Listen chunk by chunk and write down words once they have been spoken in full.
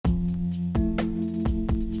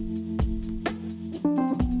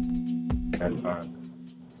That's fine.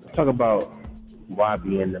 Let's talk about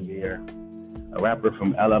YB in the mirror, a rapper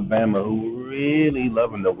from Alabama who really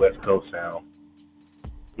loving the West Coast sound.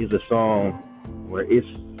 Is a song where it's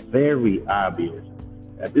very obvious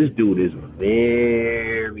that this dude is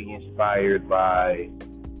very inspired by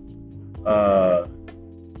uh,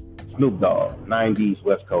 Snoop Dogg, 90s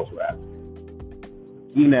West Coast rap.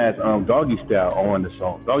 Even as Doggy Style on the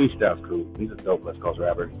song. Doggy Style's cool. He's a dope West Coast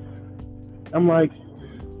rapper. I'm like,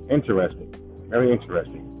 interesting. Very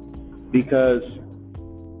interesting. Because,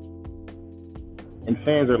 and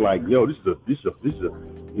fans are like, yo, this is a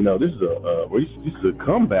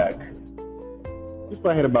comeback. Just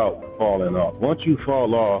like I had about falling off. Once you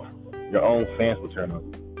fall off, your own fans will turn up.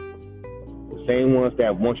 The same ones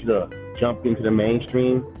that want you to jump into the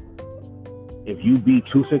mainstream, if you be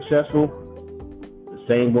too successful, the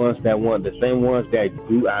same ones that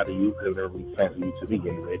grew out of you because they're really fans of you to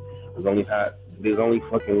begin with, there's only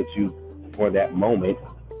fucking with you for that moment,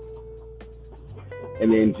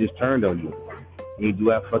 and then just turned on you. And you do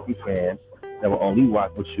have fucking fans that will only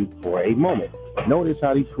rock with you for a moment. Notice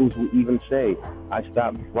how these fools will even say, I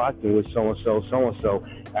stopped rocking with so-and-so, so-and-so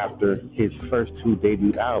after his first two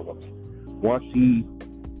debut albums.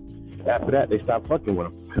 After that, they stopped fucking with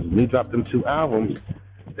him. Because when he dropped them two albums,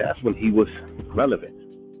 that's when he was relevant.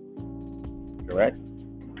 Correct?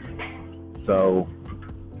 So,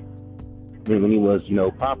 when he was,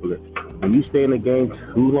 popular. When you stay in the game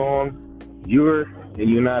too long, you're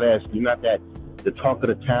not the talk of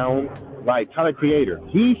the town. Like Tyler Creator,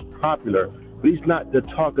 he's popular, but he's not the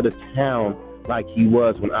talk of the town like he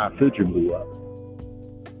was when Our Future blew up.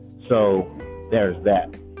 So there's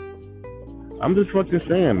that. I'm just fucking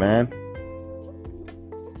saying, man.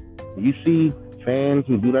 You see fans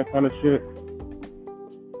who do that kind of shit,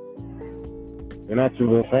 they're not your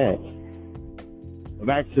real fans.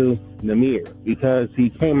 Back to nahmer, because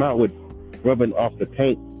he came out with Rubbing Off the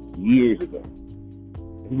Paint years ago.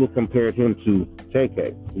 People compared him to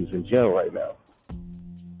KK, who's in jail right now.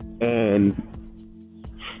 And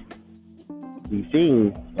the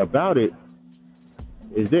thing about it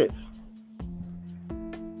is this.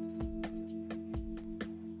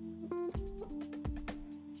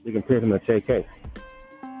 They compared him to KK.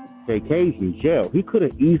 KK's in jail. He could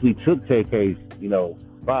have easily took KK's,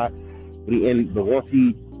 spot. But once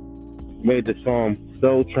he made the song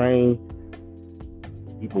Soul Train,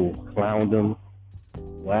 people clowned him.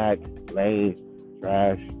 Whack, lame,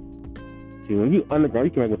 trash. See, when you underground,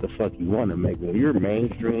 you can make what the fuck you want to make. When you're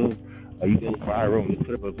mainstream, or you go viral, and you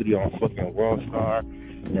put up a video on fucking World Star,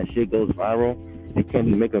 and that shit goes viral, you can't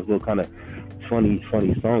even make those little kind of funny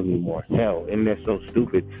songs anymore. Hell, internet's so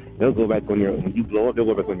stupid. They'll go back when you blow up, they'll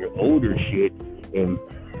go back on your older shit and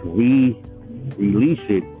re-release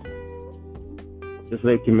it just so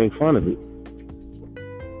they can make fun of it.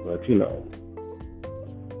 But,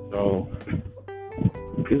 so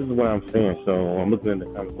this is what I'm saying. So I'm looking at the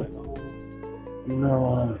comments like,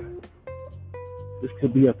 this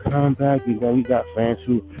could be a comeback. We got fans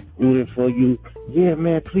who rooting for you. Yeah,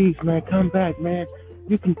 man, please, man, come back, man.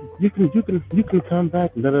 You can come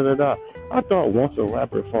back. Da da da da. I thought once a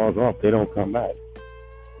rapper falls off, they don't come back.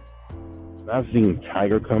 I've seen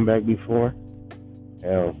Tiger come back before.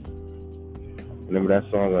 Hell, remember that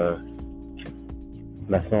song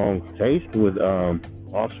Taste with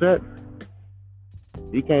Offset?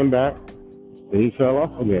 He came back, and he fell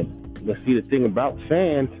off again. But see, the thing about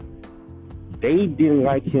fans, they didn't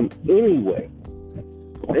like him anyway.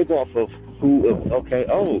 They go off of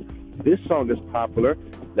this song is popular,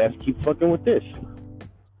 let's keep fucking with this.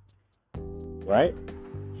 Right?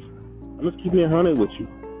 I'm just keeping it 100 with you.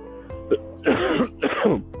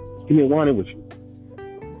 Give me 100 with you.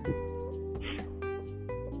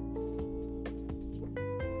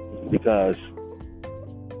 Because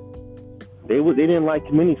they didn't like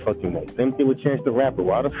him any fucking way. Same thing with Chance the Rapper.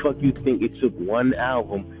 Why the fuck you think it took one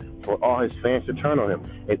album for all his fans to turn on him?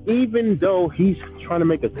 And even though he's trying to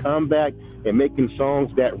make a comeback and making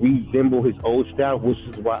songs that resemble his old style, which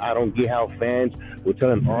is why I don't get how fans will tell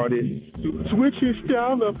an artist to switch his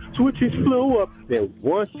style up, switch his flow up. Then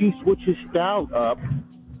once he switches style up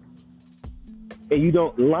and you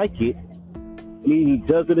don't like it, and then he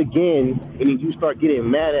does it again, and then you start getting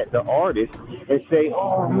mad at the artist and say,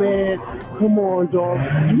 oh man, come on dog,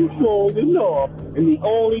 you falling off. And the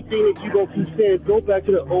only thing that you gonna keep saying is go back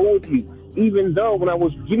to the old you. Even though when I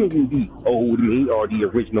was giving you the old me or the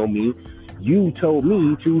original me, you told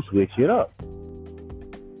me to switch it up.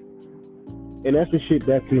 And that's the shit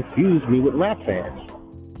that confused me with rap fans.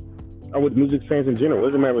 Or with music fans in general. It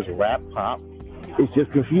doesn't matter if it's rap, pop, it's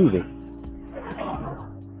just confusing.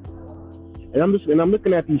 And I'm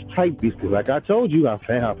looking at these type beats because, like I told you, I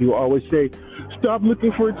found how people always say, "Stop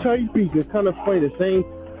looking for type beats." It's kind of funny. The same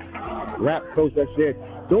rap coach that said,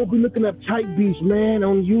 "Don't be looking up type beats, man."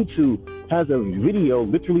 On YouTube has a video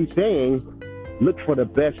literally saying, "Look for the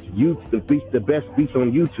best beats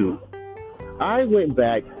on YouTube." I went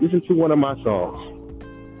back, listened to one of my songs,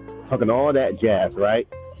 talking all that jazz, right?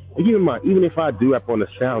 And even if I do rap on the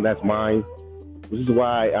sound, that's mine. This is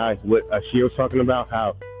why what Ashir was talking about,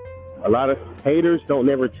 how a lot of haters don't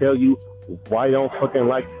never tell you why they don't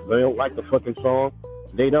like the fucking song.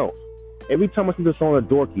 They don't. Every time I see the song of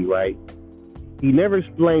Dorky, right? He never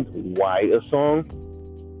explained why a song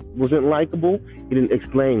wasn't likable. He didn't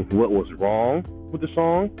explain what was wrong with the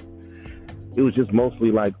song. It was just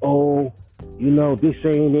mostly like, oh, this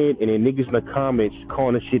ain't it. And then niggas in the comments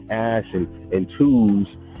calling the shit ass and twos.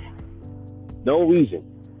 No reason.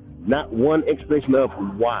 Not one explanation of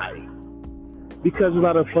why. Because a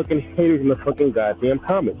lot of fucking haters in the fucking goddamn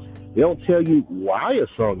comments. They don't tell you why a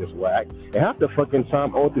song is whack. And half the fucking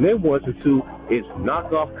time, all they want to do is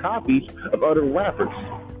knock off copies of other rappers.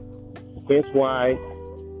 Hence why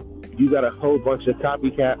you got a whole bunch of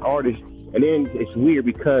copycat artists. And then it's weird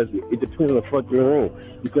because it depends on the fucking room.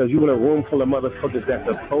 Because you in a room full of motherfuckers that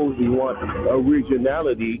supposedly want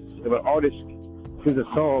originality. If an artist sings a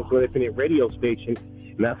song to an independent radio station,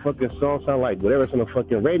 and that fucking song sound like whatever's on the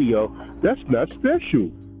fucking radio, that's not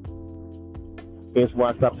special. Hence why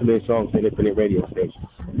I stopped submitting songs to independent radio stations.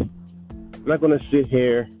 I'm not gonna sit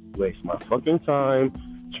here, waste my fucking time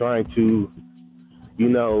trying to,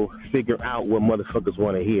 figure out what motherfuckers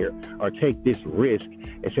want to hear, or take this risk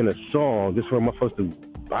and send a song just for motherfuckers to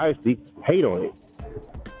biasly hate on it.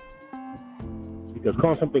 Because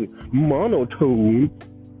calling something monotone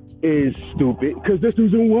is stupid, because this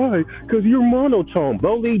isn't why. Because you're monotone.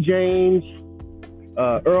 Bo Lee James,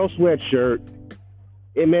 Earl Sweatshirt,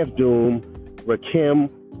 MF Doom, Rakim,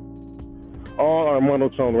 all are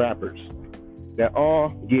monotone rappers that all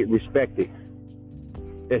get respected.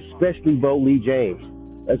 Especially Bo Lee James.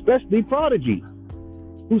 Especially Prodigy,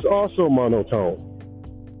 who's also monotone.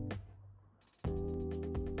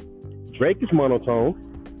 Drake is monotone,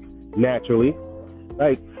 naturally.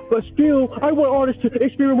 But still, I want artists to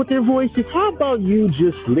experiment with their voices. How about you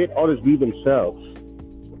just let artists be themselves?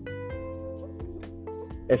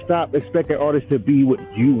 And stop expecting artists to be what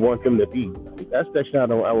you want them to be. That's that shit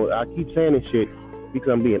I keep saying this shit because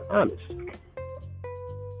I'm being honest.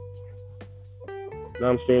 You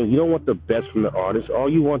know what I'm saying? You don't want the best from the artists. All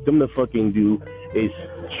you want them to fucking do is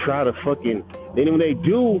try to fucking... Then when they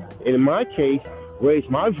do, in my case, raise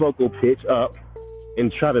my vocal pitch up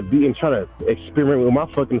and try to experiment with my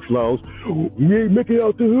fucking flows. We ain't making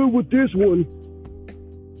out the hood with this one.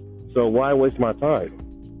 So why waste my time?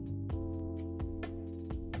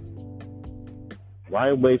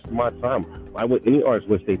 Why waste my time? Why would any artist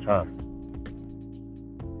waste their time?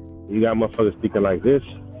 You got motherfuckers speaking like this.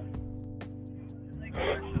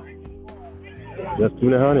 Just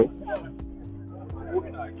 200.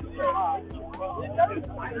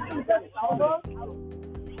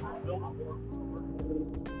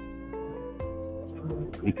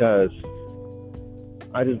 Because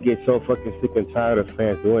I just get so fucking sick and tired of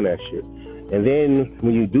fans doing that shit. And then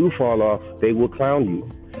when you do fall off, they will clown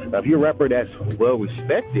you. Now, if you're a rapper that's well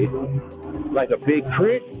respected, like a Big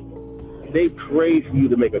Crit, they pray for you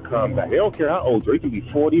to make a comeback. They don't care how old you are. You can be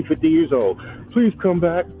 40, 50 years old. Please come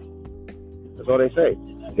back. That's all they say.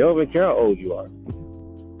 They don't even care how old you are.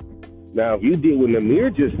 Now, if you did what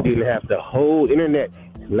Nahmer just didn't have the whole internet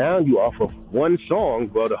clown you off of one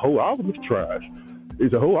song, well, the whole album is trash.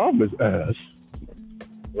 The whole album is ass.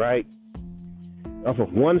 Right? Off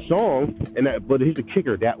of one song, but here's the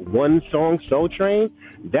kicker, that one song, Soul Train,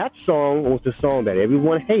 that song was the song that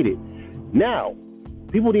everyone hated. Now,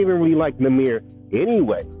 people didn't even really like Nahmer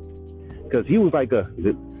anyway, because he was like a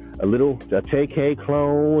TK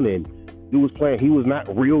clone, and he was not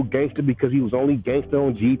real gangster because he was only gangster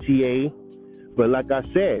on GTA. But like I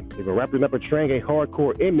said, if a rapper's not portraying a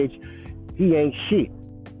hardcore image, he ain't shit.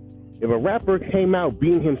 If a rapper came out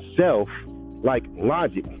being himself, like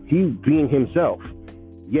Logic, he's being himself.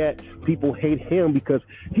 Yet people hate him because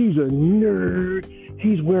he's a nerd.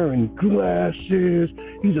 He's wearing glasses.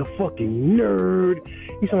 He's a fucking nerd.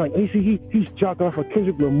 He's jocking off of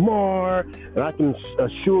Kendrick Lamar. And I can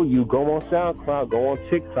assure you, go on SoundCloud, go on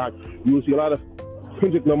TikTok, you will see a lot of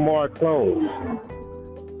Kendrick Lamar clones.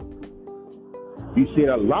 You see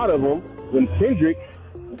a lot of them when Kendrick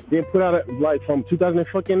then put out from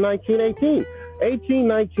 2019, 18,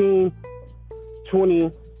 19,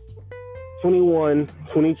 20, 21,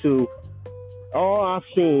 22. All I've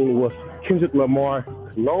seen was Kendrick Lamar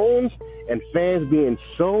clones and fans being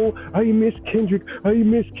so, I miss Kendrick,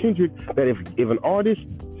 that if an artist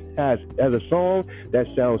has a song that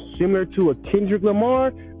sounds similar to a Kendrick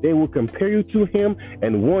Lamar, they will compare you to him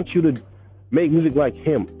and want you to make music like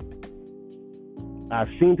him. I've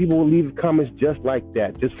seen people leave comments just like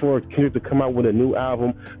that, just for Kendrick to come out with a new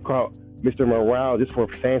album called Mr. Morale, just for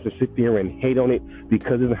fans to sit there and hate on it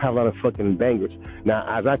because it doesn't have a lot of fucking bangers. Now,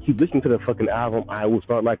 as I keep listening to the fucking album, I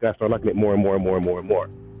start liking it more and more and more and more and more.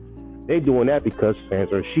 They doing that because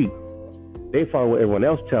fans are sheep. They follow what everyone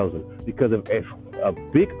else tells them. Because if a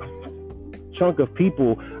big chunk of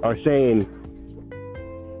people are saying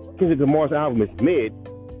Kendrick Lamar's album is mid,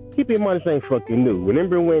 keep in mind this ain't fucking new.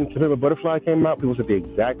 Remember when To Pimp a Butterfly came out? People said the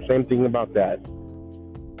exact same thing about that.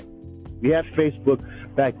 We had Facebook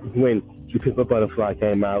back when To Pimp a Butterfly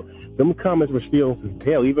came out. Them comments were still,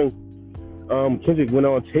 hell, even Kendrick went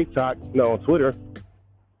on TikTok, on Twitter.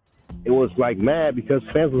 It was like mad because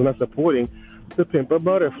fans were not supporting To Pimp a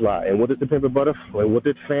Butterfly. And what did To Pimp a Butterfly, what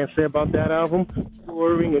did fans say about that album?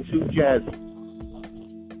 Boring and too jazzy.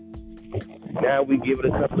 Now we give it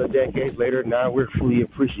a couple of decades later, now we're fully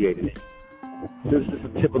appreciating it. This is a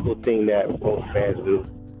typical thing that most fans do.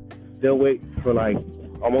 They'll wait for like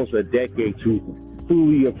almost a decade to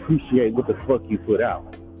fully appreciate what the fuck you put out.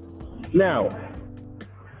 Now,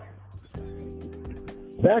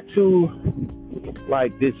 back to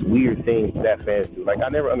like this weird thing that fans do. Like, I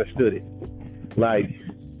never understood it. Like,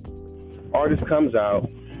 artist comes out,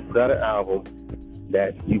 got an album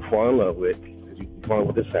that you fall in love with, because you fall in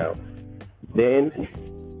love with the sound. Then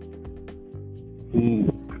he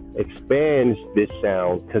expands this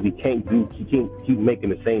sound because he can't keep making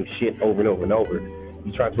the same shit over and over and over.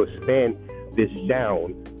 He's trying to expand this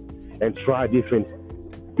sound and try different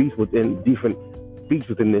beats within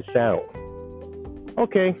this sound.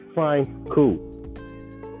 Okay, fine, cool.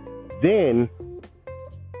 Then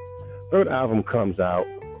third album comes out.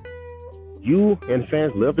 You and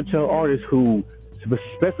fans love to tell artists who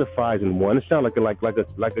specifies in one. It sounds like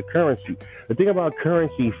a Currency. The thing about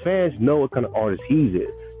Currency, fans know what kind of artist he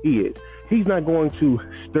is. He's not going to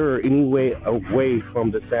stir any way away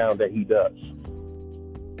from the sound that he does.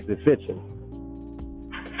 It fits him.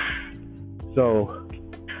 So,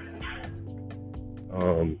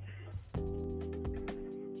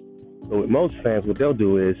 with most fans, what they'll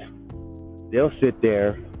do is they'll sit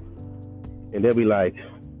there and they'll be like,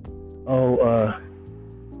 well,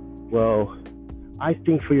 I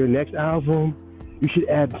think for your next album, you should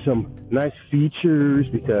add some nice features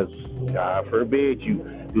because, God forbid, you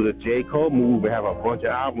do the J. Cole move and have a bunch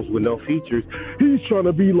of albums with no features. He's trying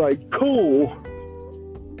to be like Cole.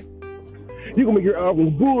 You're going to make your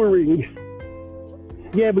album boring.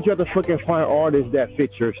 Yeah, but you have to fucking find artists that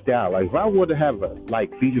fit your style. Like, if I were to have,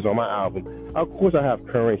 features on my album, of course I have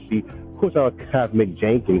Currency. Of course I'll have Mick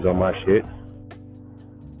Jenkins on my shit.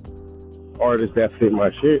 Artists that fit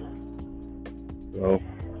my shit. So,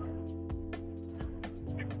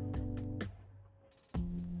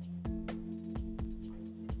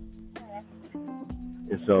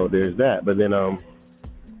 and so there's that. But then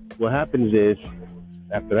what happens is,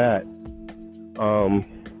 after that,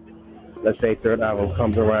 let's say third album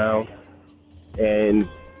comes around and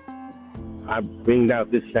I bring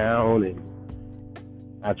out this sound and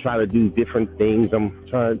I try to do different things. I'm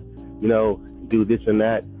trying to, do this and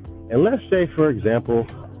that. And let's say, for example,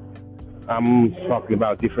 I'm talking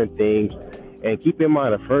about different things, and keep in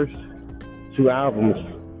mind the first two albums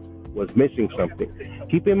was missing something.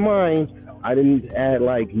 Keep in mind, I didn't add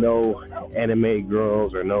no anime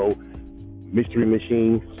girls or no Mystery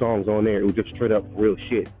Machine songs on there. It was just straight up real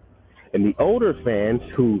shit. And the older fans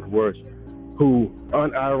who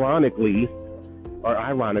unironically or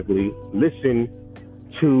ironically listen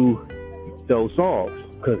to those songs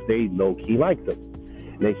because they low-key like them.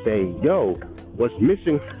 And they say, yo, what's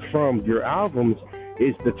missing from your albums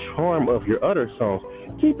is the charm of your other songs.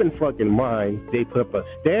 Keep in fucking mind, they put up a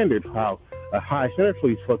high standard for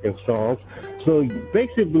these fucking songs. So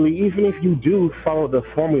basically, even if you do follow the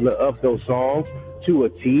formula of those songs to a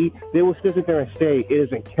T, they will still sit there and say it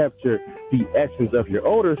doesn't capture the essence of your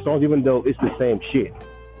older songs, even though it's the same shit.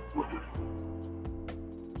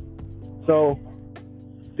 So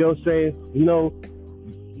they'll say,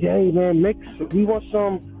 hey man, we want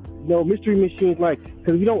some, Mystery Machines,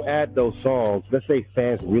 because we don't add those songs. Let's say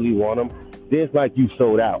fans really want them, then it's like you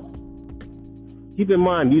sold out. Keep in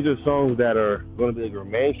mind, these are songs that are going to be your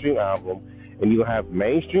mainstream album, and you'll have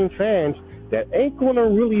mainstream fans that ain't going to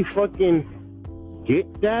really fucking get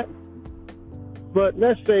that. But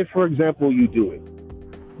let's say, for example, you do it,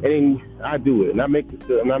 and then I do it, and I make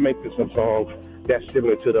some songs that's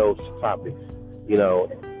similar to those topics,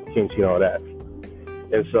 kimchi and all that.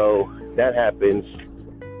 And so that happens,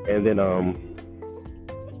 and then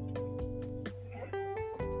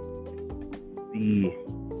the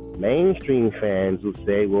mainstream fans will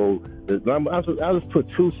say, well, I'll just put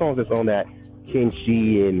two songs that's on that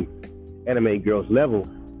Kenshi and Anime Girls level.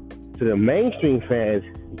 To the mainstream fans,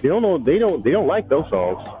 they don't like those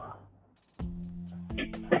songs.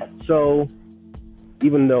 So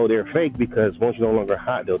even though they're fake, because once you're no longer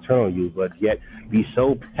hot, they'll turn on you, but yet be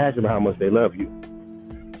so passionate about how much they love you.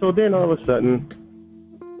 So then all of a sudden,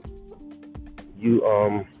 you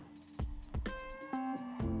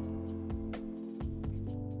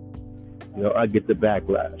I get the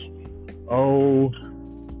backlash. Oh,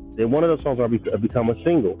 then one of those songs will become a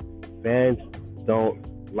single. Fans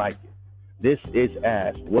don't like it. This is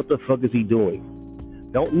ass. What the fuck is he doing?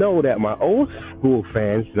 Don't know that my old school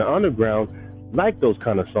fans, the underground, like those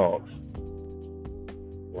kind of songs,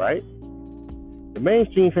 right? The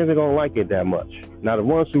mainstream fans are gonna like it that much. Now the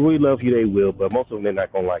ones who really love you, they will, but most of them they're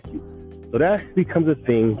not gonna like you. So that becomes a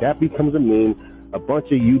thing. That becomes a meme. A bunch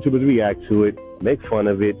of YouTubers react to it, make fun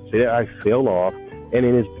of it, say that I fell off, and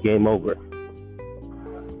then it's game over.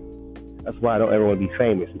 That's why I don't ever want to be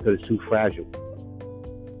famous, because it's too fragile.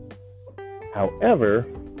 However,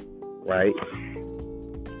 right,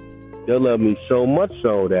 they'll love me so much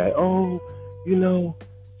so that, you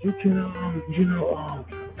can,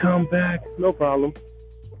 come back, no problem.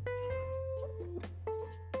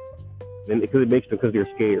 Then because they're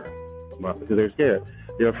scared. Because they're scared.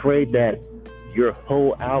 They're afraid that your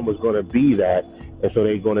whole album is going to be that, and so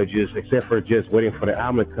they're going to just, except for just waiting for the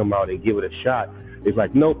album to come out and give it a shot, it's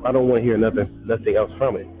like, nope, I don't want to hear nothing else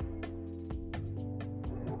from it.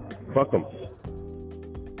 Fuck them.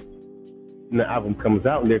 And the album comes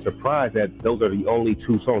out, and they're surprised that those are the only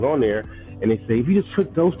two songs on there, and they say, if you just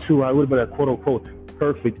took those two out, it would have been a quote-unquote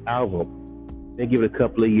perfect album. They give it a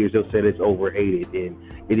couple of years, they'll say it's overhated, and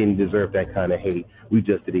it didn't deserve that kind of hate. We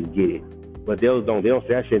just didn't get it. But they don't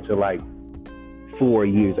say that shit until like 4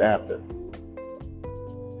 years after.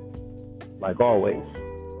 Like always.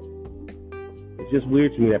 It's just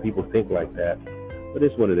weird to me that people think like that. But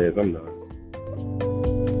it's what it is. I'm done.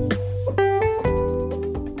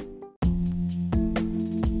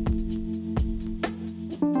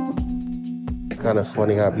 Kind of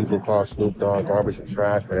funny how people call Snoop Dogg garbage and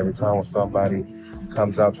trash, but every time when somebody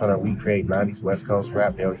comes out trying to recreate 90s West Coast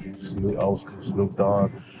rap, they'll use old school Snoop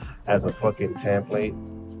Dogg as a fucking template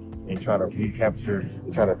and try to recapture,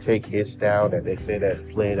 try to take his style that they say that's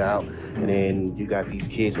played out. And then you got these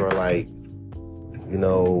kids who are like,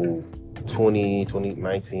 19,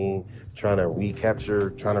 trying to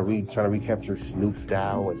recapture Snoop's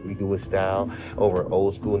style and redo his style over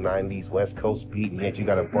old school 90s West Coast beat, and yet you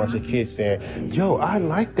got a bunch of kids saying, yo, I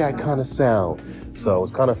like that kind of sound. So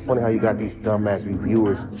it's kind of funny how you got these dumbass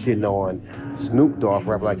reviewers shitting on Snoop Dogg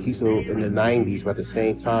rap like he's still in the 90s, but at the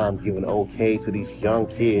same time giving okay to these young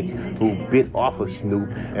kids who bit off of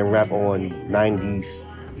Snoop and rap on 90s,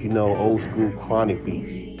 old school chronic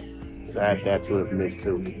beats. Just add that to the mix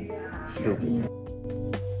too. Stupid.